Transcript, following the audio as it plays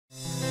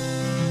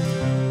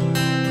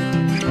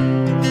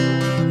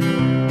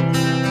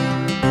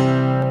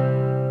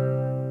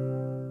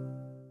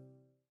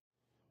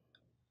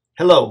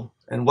Hello,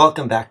 and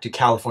welcome back to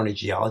California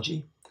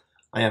Geology.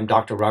 I am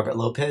Dr. Robert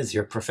Lopez,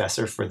 your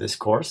professor for this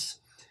course.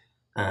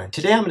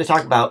 Today I'm going to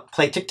talk about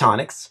plate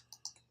tectonics.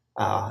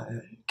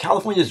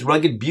 California's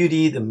rugged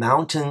beauty, the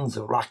mountains,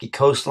 the rocky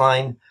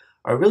coastline,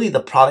 are really the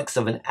products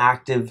of an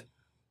active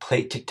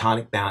plate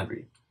tectonic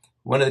boundary.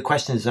 One of the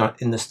questions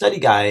in the study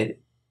guide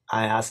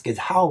I ask is,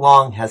 how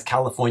long has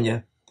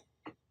California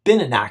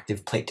been an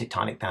active plate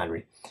tectonic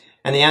boundary?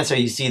 And the answer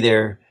you see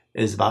there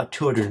is about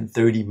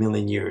 230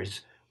 million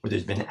years, where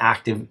there's been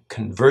active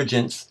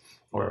convergence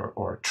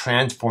or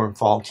transform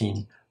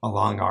faulting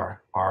along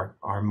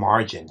our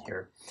margin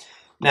here.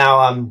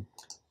 Now,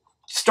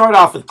 start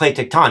off with plate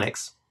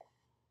tectonics.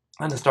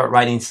 I'm going to start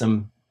writing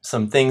some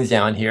things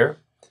down here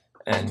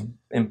and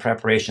in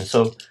preparation.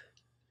 So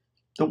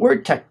the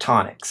word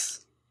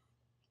tectonics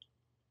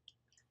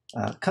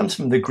comes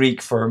from the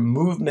Greek for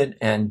movement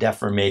and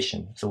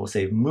deformation. So we'll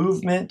say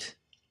movement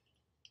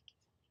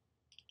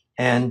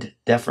and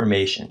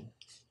deformation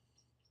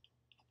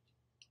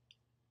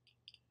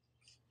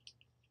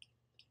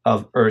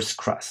of Earth's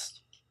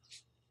crust.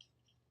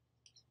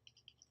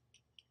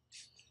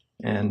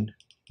 And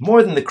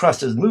more than the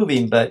crust is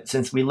moving, but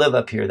since we live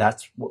up here,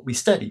 that's what we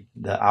study,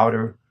 the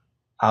outer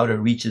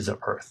reaches of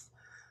Earth.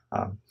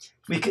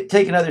 If we could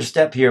take another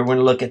step here, we're going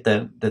to look at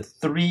the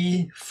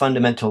three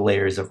fundamental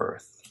layers of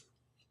Earth.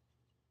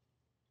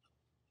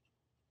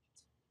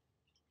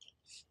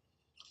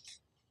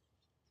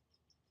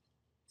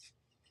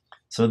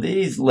 So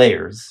these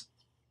layers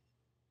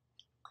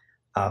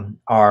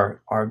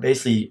are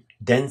basically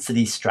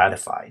density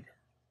stratified.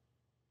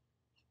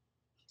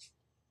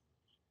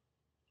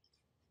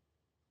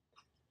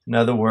 In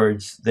other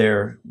words,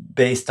 they're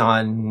based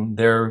on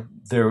their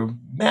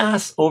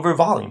mass over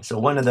volume. So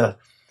one of the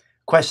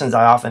questions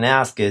I often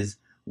ask is,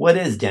 what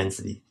is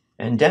density?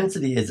 And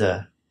density is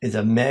a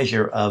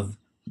measure of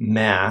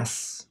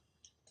mass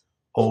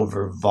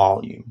over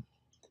volume.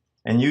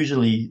 And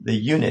usually the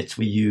units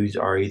we use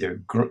are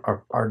either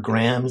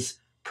grams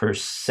per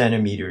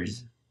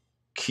centimeters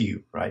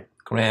cube, right?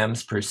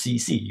 Grams per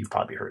cc, you've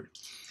probably heard.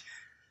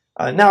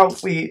 Now,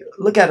 if we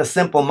look at a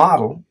simple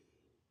model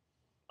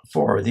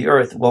for the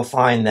Earth, we'll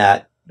find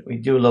that we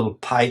do a little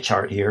pie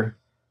chart here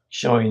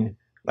showing,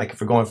 like if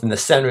we're going from the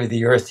center of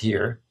the Earth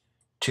here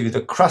to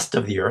the crust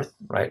of the Earth,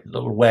 right, a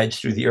little wedge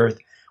through the Earth,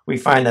 we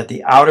find that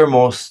the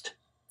outermost,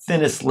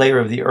 thinnest layer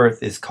of the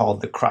Earth is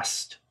called the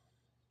crust,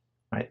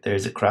 right?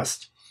 There's a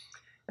crust.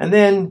 And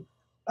then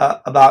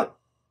about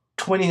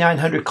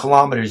 2,900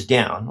 kilometers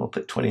down, we'll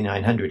put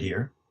 2,900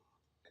 here,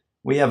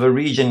 we have a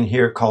region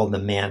here called the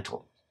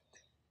mantle.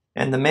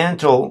 And the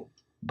mantle,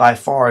 by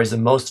far, is the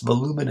most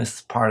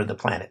voluminous part of the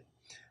planet.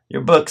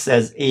 Your book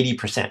says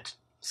 80%,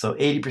 so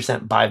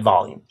 80% by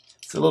volume.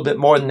 It's a little bit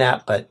more than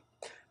that, but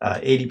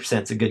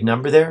 80% is a good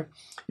number there.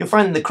 You'll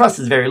find the crust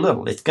is very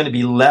little. It's going to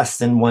be less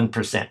than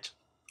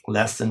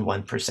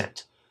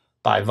 1%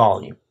 by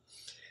volume.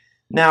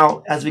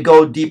 Now, as we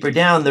go deeper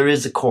down, there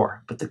is a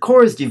core, but the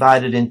core is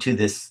divided into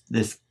this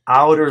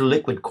outer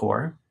liquid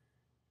core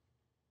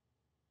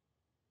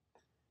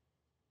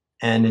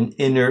and an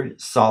inner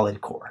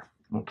solid core.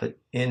 We'll put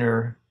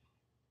inner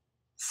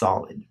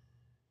solid.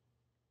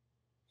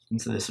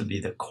 And so this would be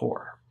the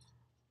core.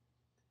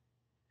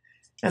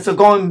 And so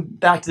going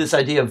back to this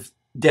idea of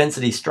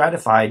density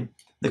stratified,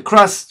 the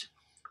crust,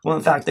 well,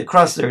 in fact, the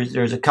crust,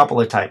 there's a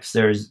couple of types.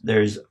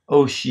 There's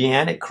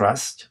oceanic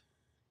crust,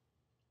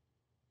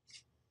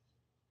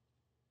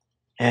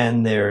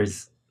 and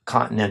there's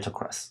continental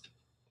crust.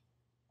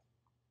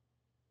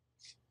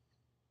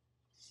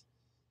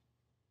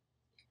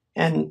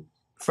 And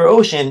for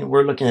ocean,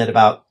 we're looking at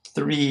about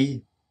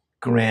 3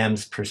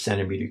 grams per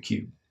centimeter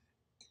cube.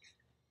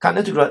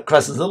 Continental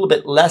crust is a little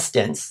bit less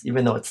dense,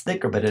 even though it's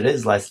thicker, but it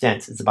is less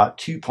dense. It's about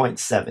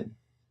 2.7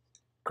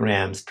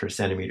 grams per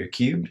centimeter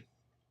cubed.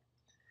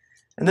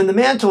 And then the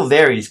mantle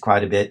varies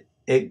quite a bit.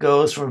 It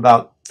goes from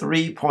about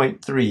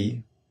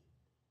 3.3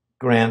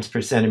 grams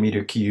per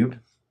centimeter cube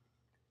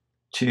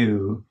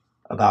to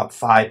about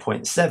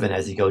 5.7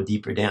 as you go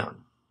deeper down.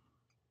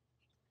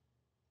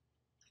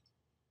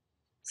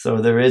 So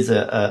there is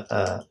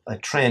a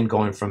trend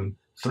going from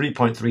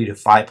 3.3 to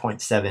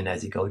 5.7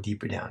 as you go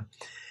deeper down.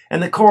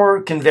 And the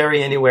core can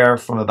vary anywhere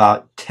from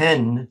about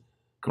 10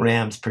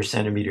 grams per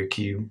centimeter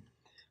cube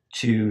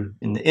to,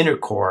 in the inner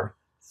core,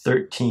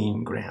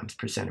 13 grams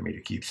per centimeter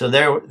cube. So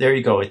there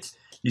you go.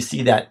 You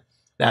see that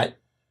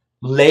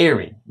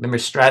layering. Remember,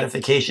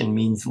 stratification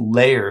means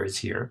layers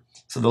here.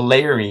 So the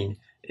layering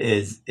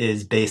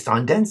is based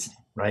on density,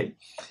 right?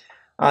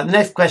 The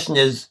next question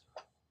is,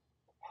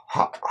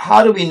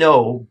 how do we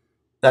know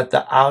that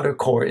the outer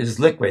core is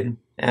liquid,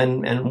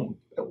 and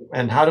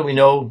how do we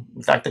know,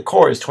 in fact, the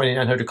core is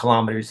 2,900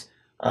 kilometers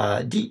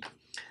deep?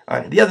 All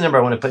right, the other number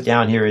I want to put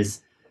down here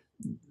is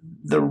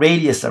the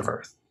radius of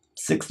Earth,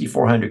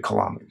 6,400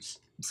 kilometers.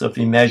 So if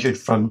we measured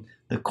from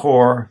the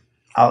core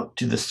out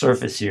to the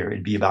surface here,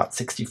 it'd be about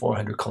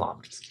 6,400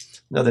 kilometers.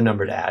 Another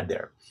number to add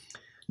there.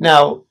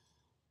 Now,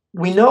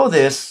 we know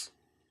this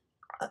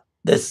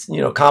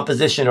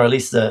composition, or at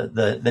least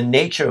the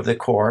nature of the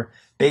core,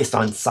 based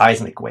on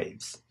seismic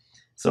waves.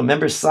 So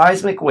remember,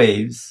 seismic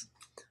waves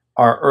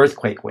are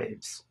earthquake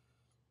waves,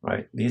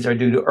 right? These are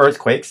due to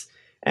earthquakes.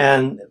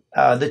 And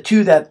the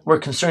two that we're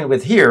concerned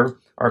with here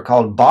are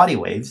called body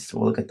waves.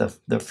 We'll look at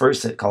the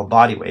first set called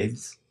body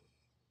waves.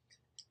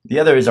 The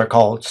others are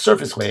called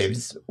surface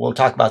waves. We'll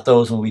talk about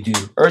those when we do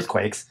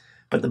earthquakes.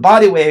 But the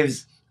body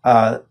waves,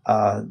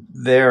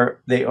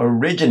 they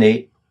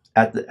originate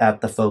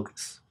at the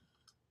focus.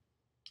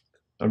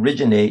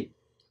 Originate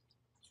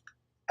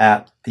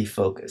at the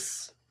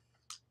focus.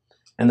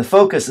 And the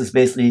focus is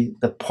basically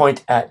the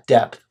point at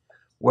depth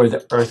where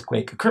the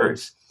earthquake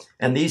occurs.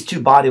 And these two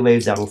body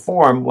waves that will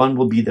form, one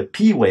will be the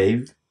P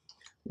wave,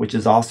 which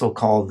is also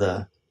called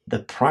the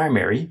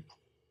primary.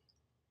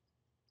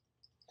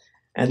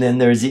 And then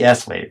there's the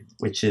S wave,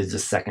 which is the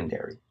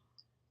secondary.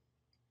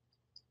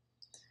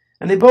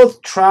 And they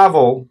both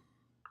travel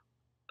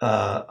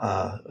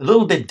a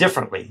little bit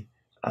differently.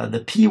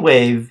 The P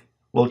wave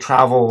will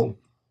travel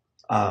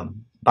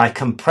by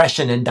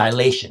compression and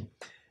dilation.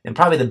 And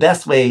probably the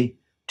best way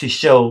to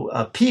show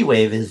a P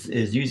wave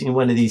is using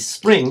one of these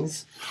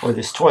springs or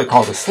this toy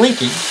called a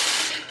slinky.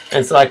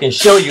 And so I can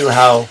show you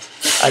how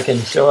I can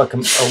show a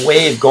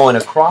wave going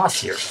across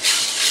here.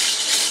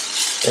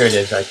 There it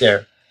is right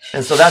there.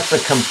 And so that's the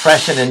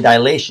compression and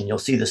dilation. You'll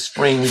see the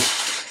springs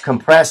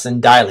compress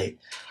and dilate.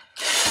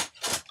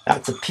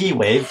 That's a P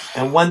wave.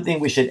 And one thing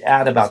we should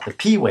add about the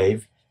P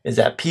wave is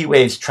that P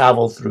waves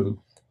travel through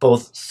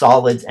both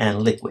solids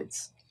and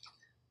liquids.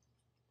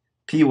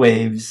 P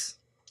waves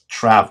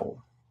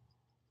travel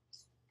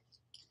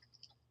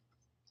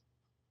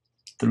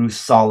through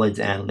solids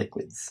and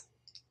liquids.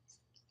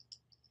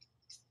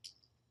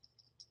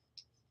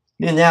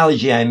 The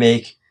analogy I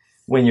make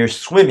when you're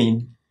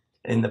swimming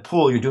in the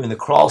pool, you're doing the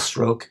crawl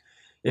stroke.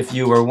 If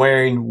you are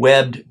wearing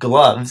webbed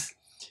gloves,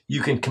 you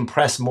can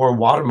compress more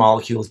water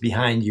molecules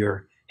behind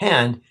your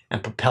hand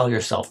and propel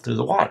yourself through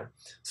the water.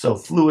 So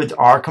fluids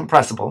are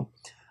compressible,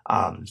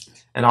 and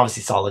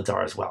obviously solids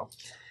are as well.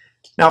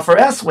 Now for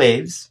S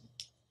waves,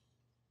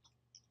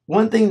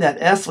 one thing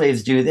that S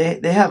waves do,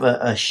 they have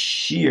a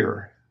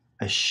shear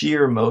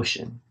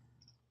motion.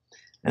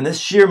 And this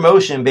shear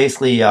motion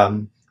basically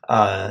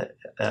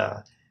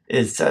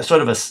is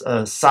sort of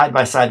a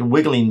side-by-side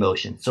wiggling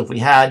motion. So if we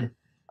had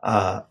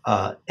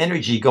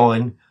energy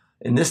going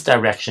in this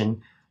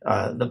direction,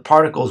 the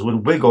particles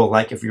would wiggle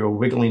like if you were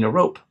wiggling a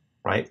rope,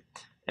 right?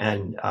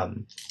 And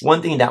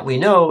one thing that we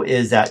know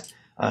is that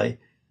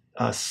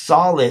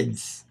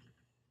solids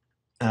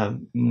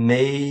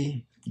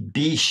may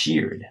be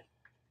sheared,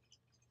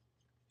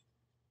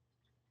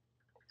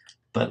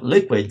 but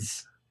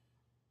liquids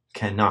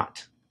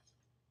cannot.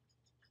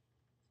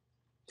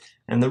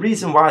 And the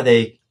reason why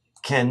they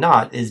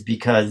cannot is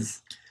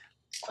because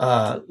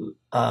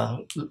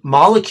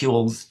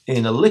molecules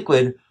in a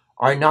liquid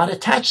are not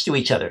attached to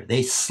each other.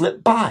 They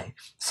slip by,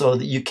 so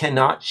that you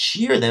cannot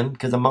shear them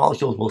because the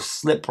molecules will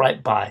slip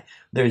right by.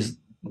 There's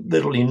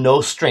literally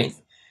no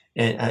strength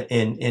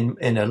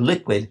in a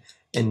liquid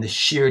in the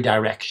shear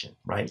direction,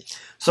 right?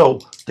 So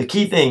the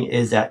key thing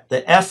is that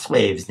the S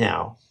waves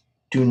now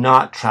do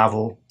not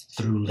travel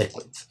through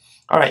liquids.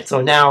 All right,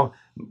 so now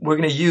we're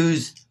going to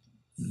use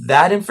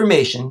that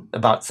information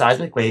about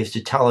seismic waves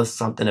to tell us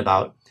something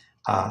about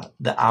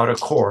the outer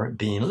core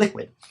being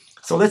liquid.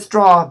 So let's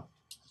draw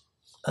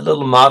a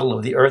little model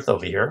of the Earth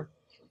over here.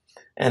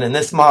 And in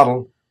this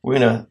model, we're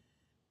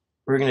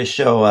gonna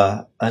show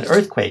an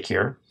earthquake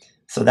here.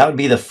 So that would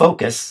be the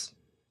focus.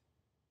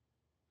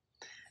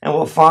 And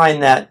we'll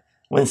find that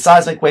when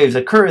seismic waves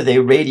occur, they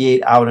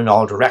radiate out in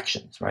all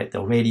directions, right?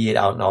 They'll radiate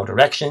out in all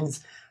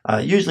directions.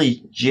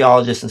 Usually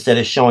geologists, instead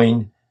of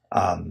showing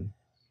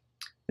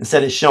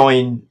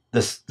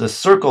the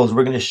circles,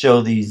 we're going to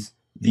show these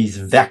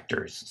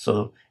vectors.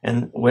 So,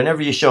 and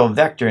whenever you show a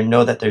vector,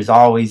 know that there's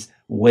always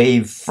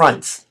wave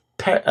fronts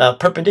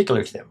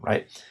perpendicular to them,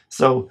 right?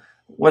 So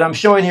what I'm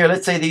showing here,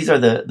 let's say these are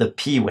the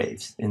P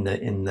waves in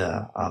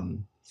the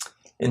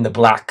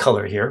black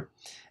color here.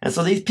 And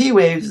so these P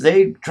waves,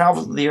 they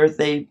travel through the Earth.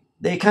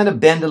 They kind of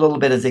bend a little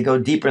bit as they go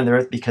deeper in the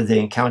Earth because they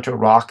encounter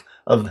rock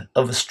of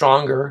a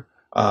stronger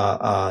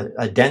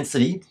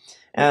density.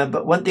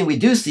 But one thing we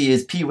do see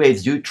is P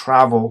waves do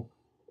travel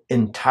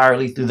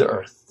entirely through the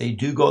Earth. They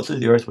do go through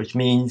the Earth, which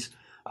means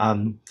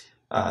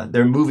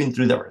they're moving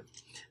through the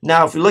Earth.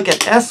 Now, if we look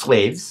at S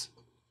waves,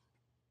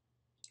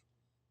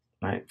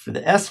 right, for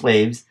the S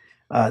waves,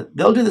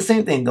 they'll do the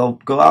same thing. They'll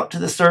go out to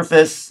the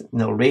surface, and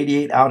they'll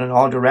radiate out in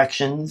all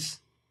directions.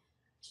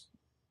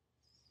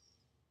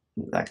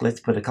 In fact, let's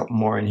put a couple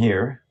more in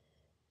here.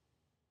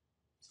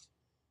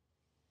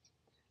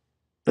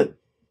 But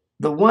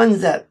the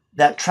ones that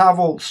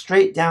travel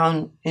straight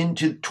down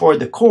toward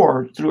the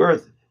core through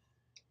Earth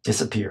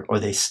disappear, or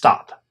they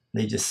stop.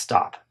 They just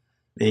stop.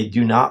 They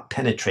do not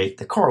penetrate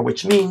the core,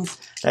 which means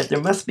that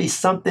there must be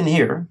something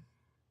here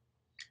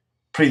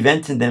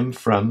preventing them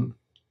from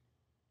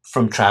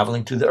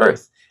traveling to the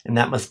Earth. And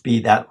that must be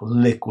that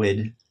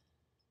liquid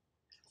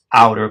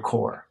outer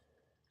core,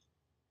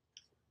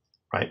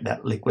 right?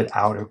 That liquid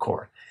outer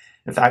core.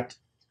 In fact,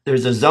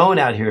 there's a zone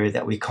out here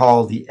that we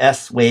call the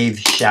S-wave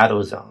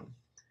shadow zone.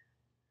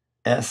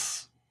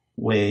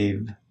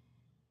 S-wave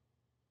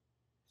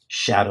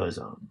shadow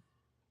zone,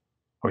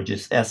 or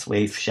just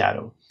S-wave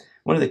shadow.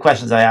 One of the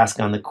questions I ask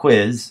on the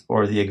quiz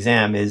or the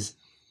exam is,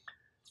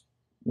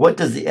 what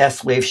does the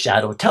S-wave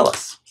shadow tell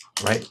us,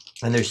 right?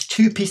 And there's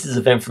two pieces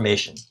of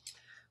information.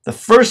 The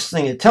first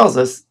thing it tells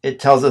us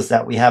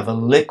that we have a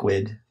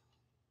liquid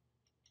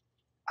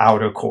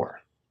outer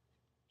core.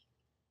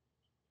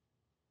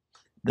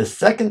 The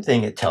second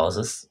thing it tells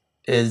us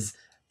is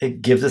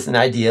it gives us an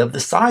idea of the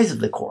size of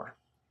the core.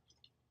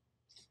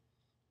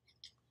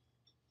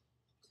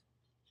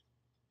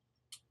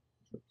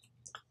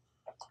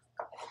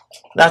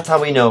 That's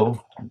how we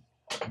know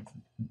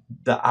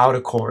the outer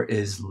core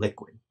is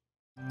liquid.